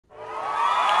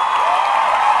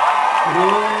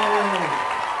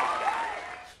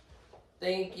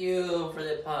Thank you for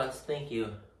the applause. Thank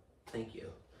you. Thank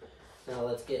you. Now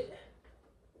let's get...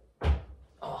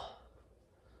 Oh.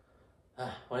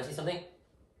 Want to see something?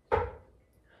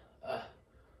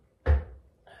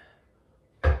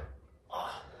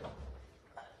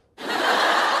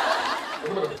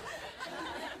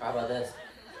 How about this?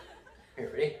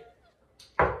 Here, ready?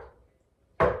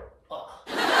 Oh.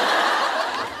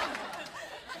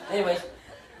 Anyways,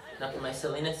 enough of my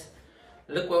silliness.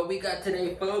 Look what we got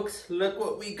today, folks. Look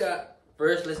what we got.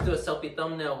 First, let's do a selfie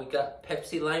thumbnail. We got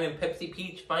Pepsi Lime and Pepsi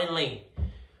Peach, finally.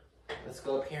 Let's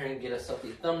go up here and get a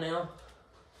selfie thumbnail.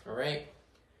 All right.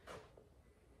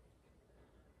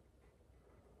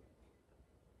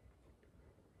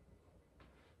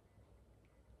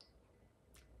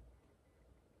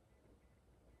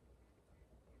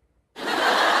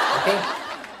 Okay.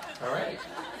 All right.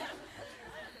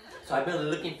 So I've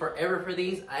been looking forever for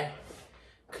these. I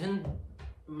couldn't.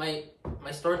 My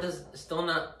store does still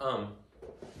not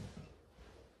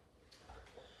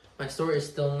my store is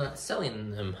still not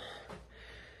selling them.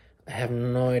 I have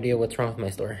no idea what's wrong with my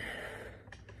store.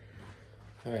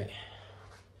 All right.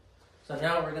 So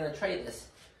now we're gonna try this.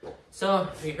 So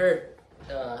we heard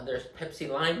there's Pepsi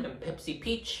Lime and Pepsi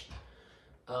Peach.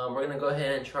 We're gonna go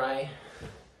ahead and try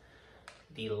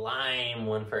the lime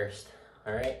one first.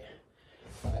 All right.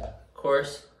 Of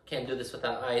course, can't do this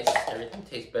without ice. Everything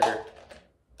tastes better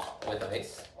with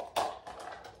ice.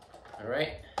 All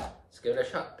right, let's give it a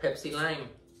shot. Pepsi Lime.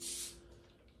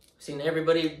 Seen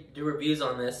everybody do reviews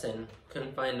on this and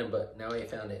couldn't find them, but now I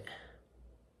found it.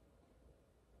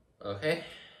 Okay.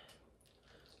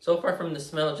 So far from the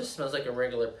smell, it just smells like a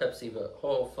regular Pepsi, but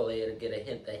hopefully it'll get a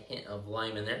hint of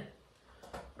lime in there.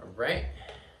 All right.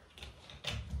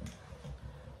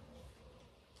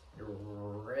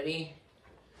 Ready?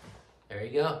 There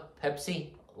you go. Pepsi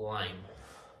Lime.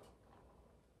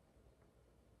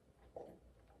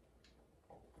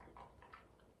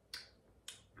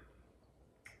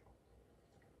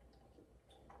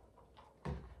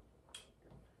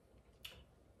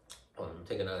 Hold on,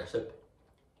 take another sip.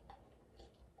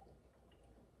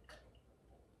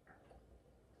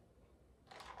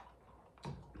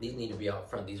 These need to be out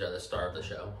front. These are the star of the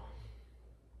show.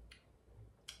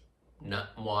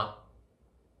 Not moi.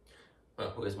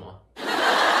 Well, who is moi? All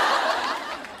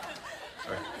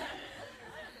right.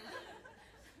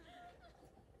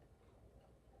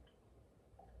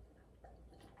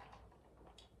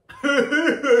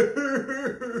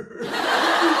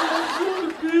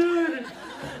 So good.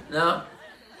 Now,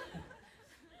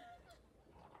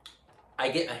 I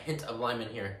get a hint of lime in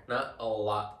here, not a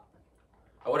lot.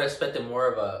 I would have expected more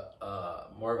of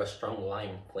a strong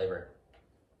lime flavor.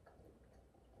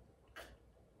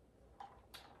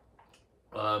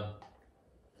 I'm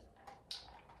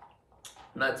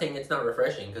not saying it's not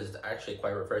refreshing, because it's actually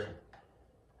quite refreshing.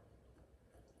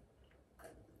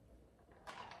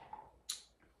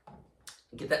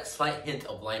 Get that slight hint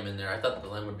of lime in there. I thought the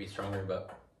lime would be stronger,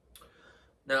 but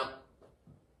now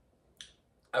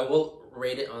I will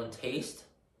rate it on taste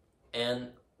and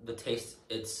the taste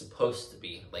it's supposed to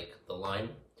be, like the lime.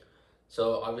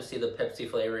 So obviously the Pepsi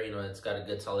flavor, you know, it's got a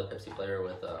good solid Pepsi flavor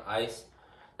with ice.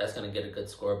 That's gonna get a good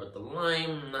score, but the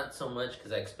lime, not so much,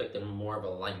 because I expected more of a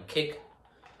lime kick.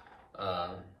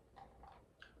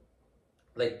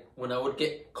 Like when I would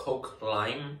get Coke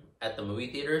Lime at the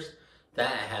movie theaters,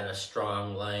 that had a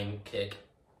strong lime kick.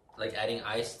 Like adding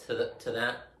ice to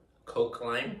that Coke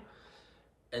Lime,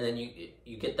 and then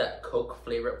you get that Coke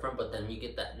flavor up front, but then you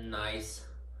get that nice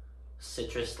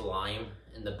citrus lime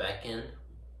in the back end.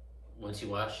 Once you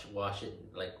wash it,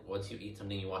 like once you eat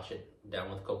something, you wash it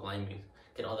down with Coke Lime, you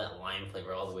get all that lime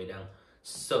flavor all the way down.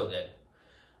 So good.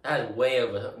 That has way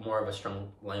of more of a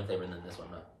strong lime flavor than this one,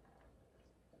 though.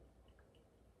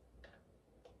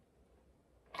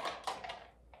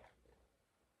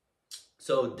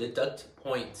 So deduct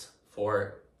points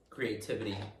for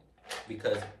creativity,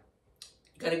 because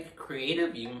you gotta get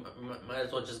creative. You might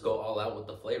as well just go all out with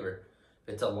the flavor.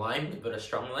 If it's a lime, give it a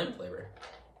strong lime flavor.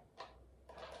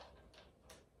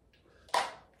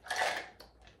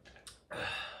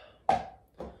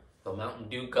 The Mountain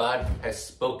Dew God has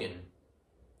spoken.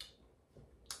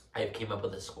 I came up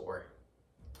with a score.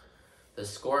 The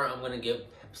score I'm gonna give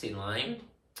Pepsi Lime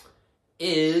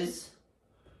is...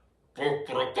 That's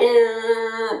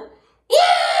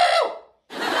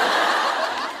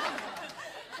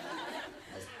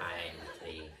high,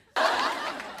 please.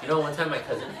 You know, one time my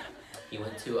cousin, he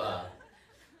went to,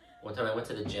 one time I went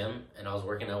to the gym and I was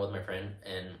working out with my friend,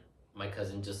 and my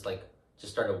cousin just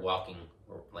started walking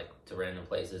like to random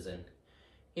places, and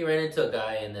he ran into a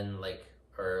guy and then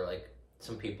or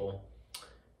some people,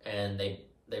 and they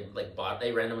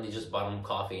randomly just bought him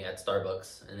coffee at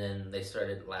Starbucks, and then they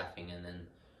started laughing, and then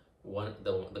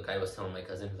the guy was telling my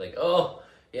cousin, he's like, oh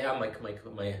yeah, my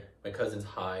cousin's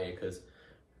high because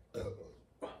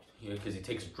he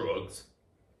takes drugs.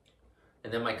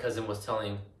 And then my cousin was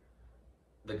telling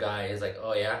the guy, is like,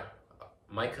 oh yeah,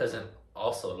 my cousin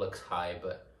also looks high,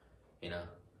 but you know,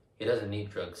 he doesn't need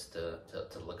drugs to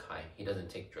look high. He doesn't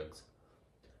take drugs.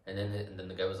 And then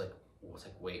the guy was like,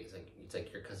 wait, it's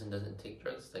like your cousin doesn't take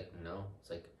drugs? It's like, no.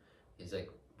 He's like,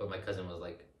 but my cousin was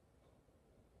like,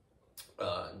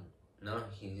 no,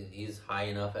 he's high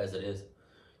enough as it is.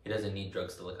 He doesn't need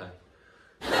drugs to look high.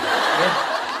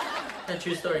 Yeah,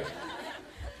 true story.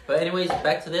 But anyways,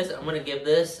 back to this. I'm gonna give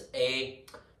this a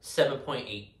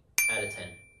 7.8 out of 10.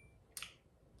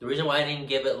 The reason why I didn't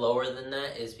give it lower than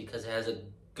that is because it has a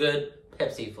good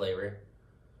Pepsi flavor,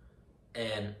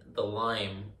 and the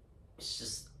lime,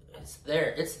 it's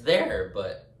there,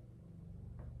 but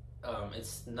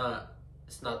it's not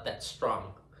that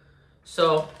strong.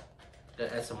 So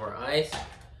gonna add some more ice.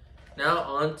 Now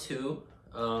on to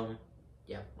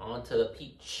the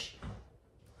peach.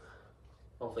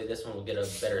 Hopefully this one will get a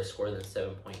better score than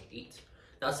 7.8.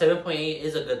 Now 7.8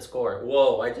 is a good score.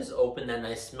 Whoa, I just opened that and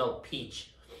I smelled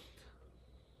peach.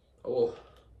 Oh,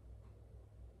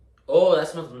 that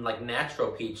smells like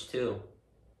natural peach too.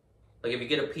 Like if you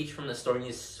get a peach from the store and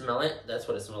you smell it, that's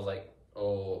what it smells like.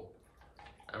 Oh,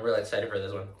 I'm really excited for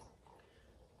this one.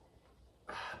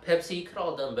 Pepsi, you could have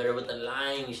all done better with the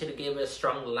lime. You should have gave it a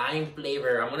strong lime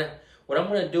flavor. What I'm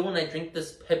gonna do when I drink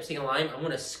this Pepsi Lime, I'm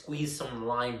gonna squeeze some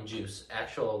lime juice,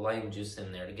 actual lime juice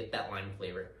in there to get that lime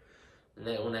flavor. And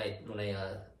then when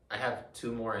I have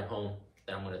 2 more at home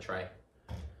that I'm gonna try.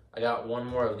 I got 1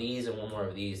 more of these and 1 more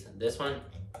of these. This one,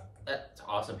 that's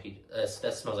awesome peach. That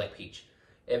smells like peach.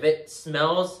 If it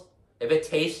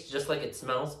tastes just like it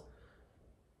smells,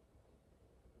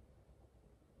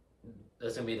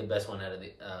 that's gonna be the best one out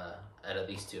of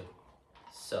these 2.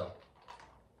 So,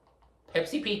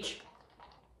 Pepsi Peach.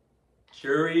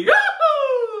 Cheerio!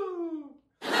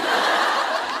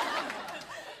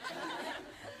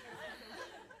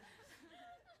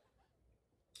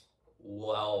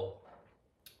 Wow.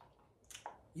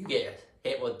 You get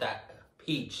hit with that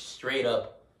peach straight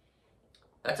up.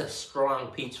 That's a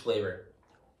strong peach flavor.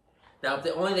 Now, if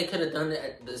they could have done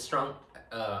it as strong,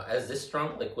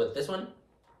 like with this one,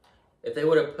 if they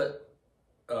would have put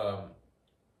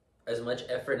as much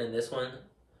effort in this one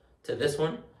to this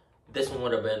one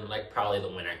would have been like probably the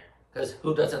winner. Because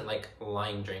who doesn't like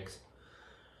lime drinks?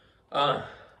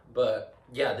 But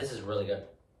yeah, this is really good.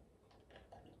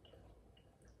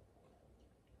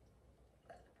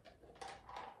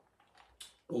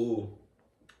 Ooh,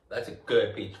 that's a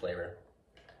good peach flavor.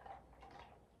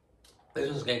 This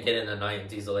one's gonna get in the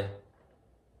 9s easily.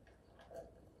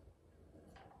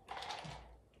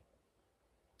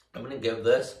 I'm gonna give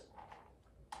this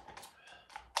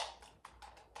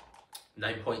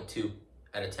 9.2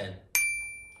 out of 10.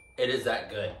 It is that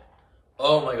good.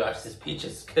 Oh my gosh, this peach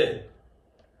is good.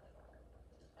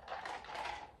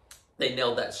 They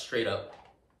nailed that straight up.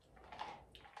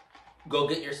 Go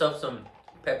get yourself some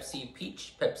Pepsi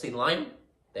Peach, Pepsi Lime.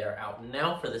 They are out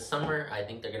now for the summer. I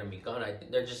think they're gonna be gone. I think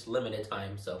they're just limited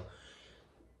time, so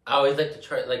I always like to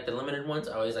try, like the limited ones,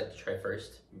 I always like to try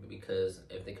first, because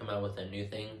if they come out with a new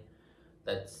thing,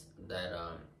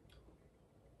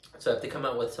 so if they come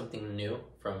out with something new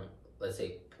from, let's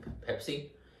say, Pepsi,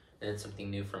 and something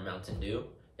new from Mountain Dew,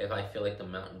 if I feel like the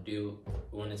Mountain Dew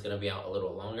one is gonna be out a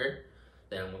little longer,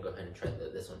 then I'm gonna go ahead and try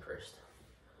this one first.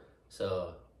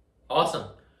 So,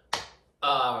 awesome.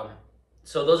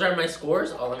 So those are my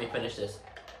scores. Oh, let me finish this.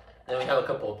 Then we have a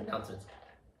couple of announcements.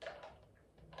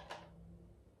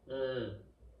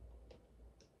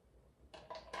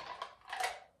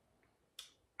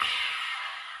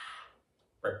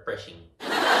 Refreshing.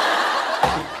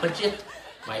 Quench it,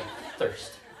 my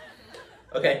thirst.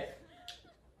 Okay.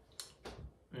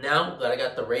 Now that I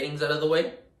got the ratings out of the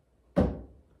way,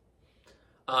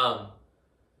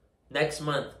 next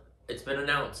month, it's been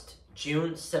announced,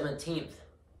 June 17th,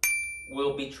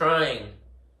 we'll be trying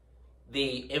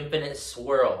the Infinite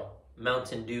Swirl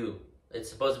Mountain Dew. It's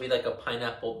supposed to be like a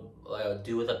pineapple,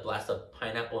 dew with a blast of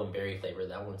pineapple and berry flavor.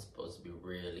 That one's supposed to be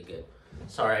really good.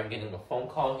 Sorry, I'm getting a phone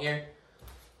call here.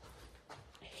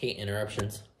 I hate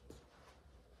interruptions.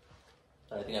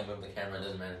 I think I moved the camera, it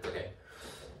doesn't matter. Okay.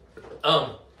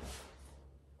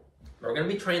 We're gonna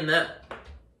be trying that.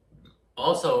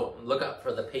 Also, look out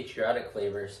for the patriotic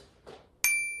flavors.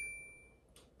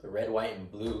 The red, white,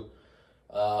 and blue.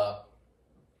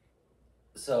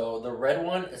 So the red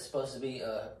one is supposed to be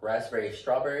raspberry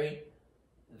strawberry.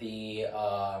 The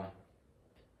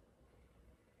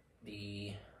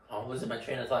I'm losing my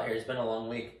train of thought here. It's been a long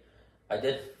week. I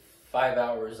did 5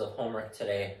 hours of homework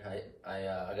today.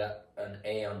 I got an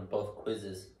A on both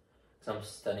quizzes because I'm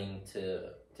studying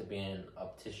to be an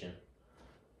optician.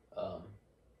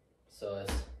 So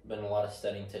it's been a lot of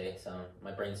studying today, so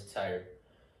my brain's tired.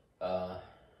 I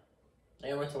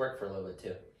went to work for a little bit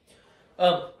too.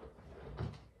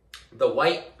 The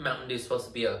white Mountain Dew is supposed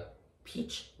to be a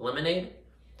peach lemonade,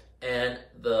 and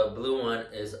the blue one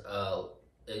is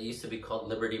it used to be called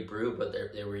Liberty Brew, but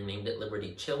they renamed it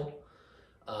Liberty Chill.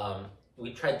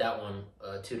 We tried that one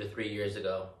 2 to 3 years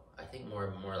ago. I think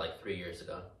more like 3 years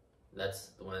ago.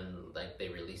 That's when like they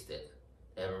released it.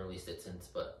 They haven't released it since,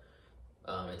 but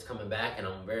it's coming back, and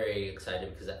I'm very excited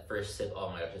because that first sip, oh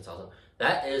my gosh, it's awesome.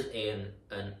 That is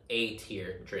an A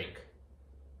tier drink.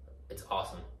 It's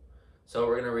awesome. So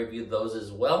we're gonna review those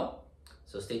as well.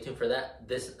 So stay tuned for that.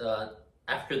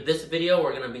 After this video,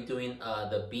 we're gonna be doing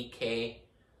the BK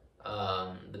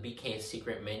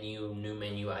secret menu, new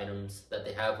menu items that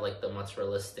they have, like the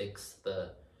mozzarella sticks,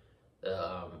 the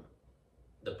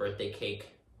birthday cake.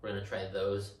 We're gonna try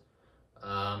those.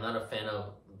 I'm not a fan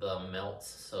of the melts,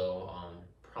 so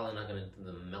probably not gonna do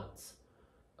the melts.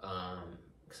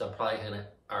 Because I'm probably gonna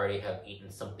already have eaten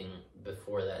something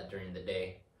before that during the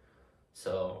day.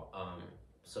 So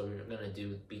we're gonna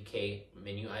do BK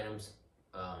menu items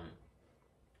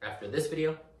after this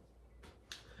video,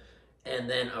 and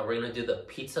then we're gonna do the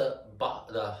pizza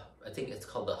box. I think it's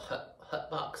called the Hut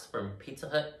box from Pizza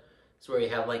Hut. It's where you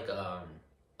have like how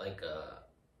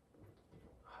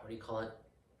do you call it?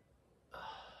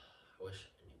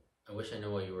 I wish I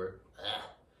knew what you were.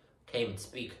 Can't even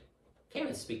speak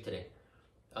today.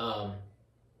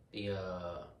 The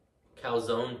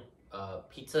calzone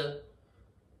pizza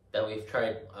that we've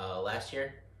tried last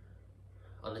year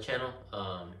on the channel.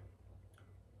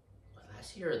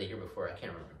 Last year or the year before, I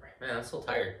can't remember. Man, I'm so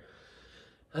tired.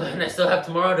 And I still have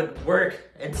tomorrow to work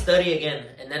and study again.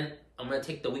 And then I'm gonna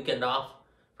take the weekend off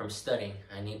from studying.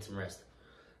 I need some rest.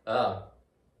 Well,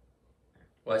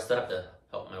 I still have to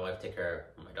help my wife take care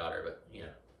of my daughter, but you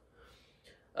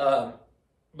know.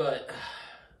 But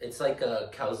it's like a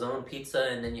calzone pizza,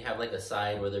 and then you have like a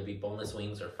side, whether it be boneless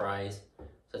wings or fries.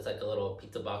 So it's like a little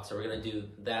pizza box. So we're gonna do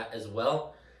that as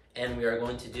well, and we are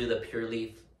going to do the Pure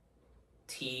Leaf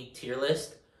tea tier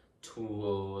list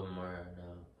tomorrow.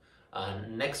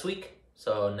 Next week.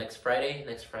 So next Friday.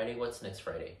 What's next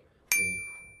Friday?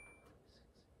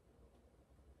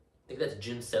 I think that's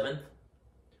June 7th.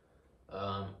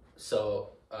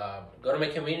 Go to my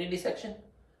community section.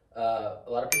 A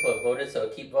lot of people have voted, so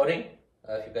keep voting.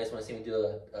 If you guys want to see me do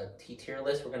a tea tier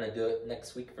list, we're gonna do it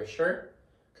next week for sure,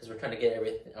 because we're trying to get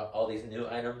all these new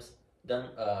items done,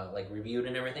 like reviewed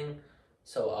and everything.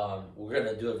 So we're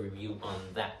gonna do a review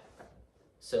on that.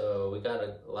 So we got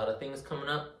a lot of things coming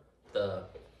up. The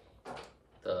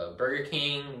Burger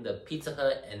King, the Pizza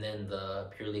Hut, and then the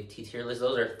Pure Leaf tea tier list.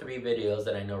 Those are 3 videos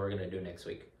that I know we're gonna do next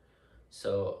week.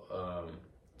 So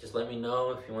just let me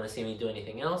know if you want to see me do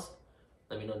anything else.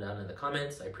 Let me know down in the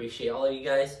comments. I appreciate all of you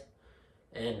guys.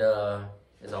 And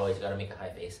as always, you gotta make a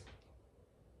high face.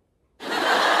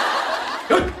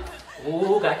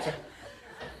 Ooh, gotcha.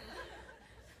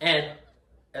 And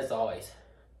as always,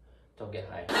 don't get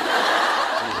high.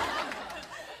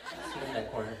 See you in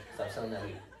that corner. Stop selling that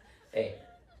weed. Hey,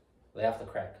 lay off the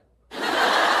crack.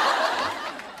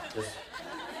 Just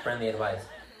friendly advice.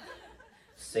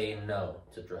 Say no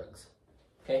to drugs.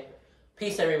 Okay?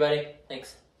 Peace, everybody.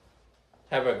 Thanks.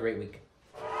 Have a great week.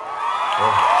 Or should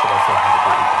I say have a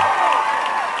great weekend?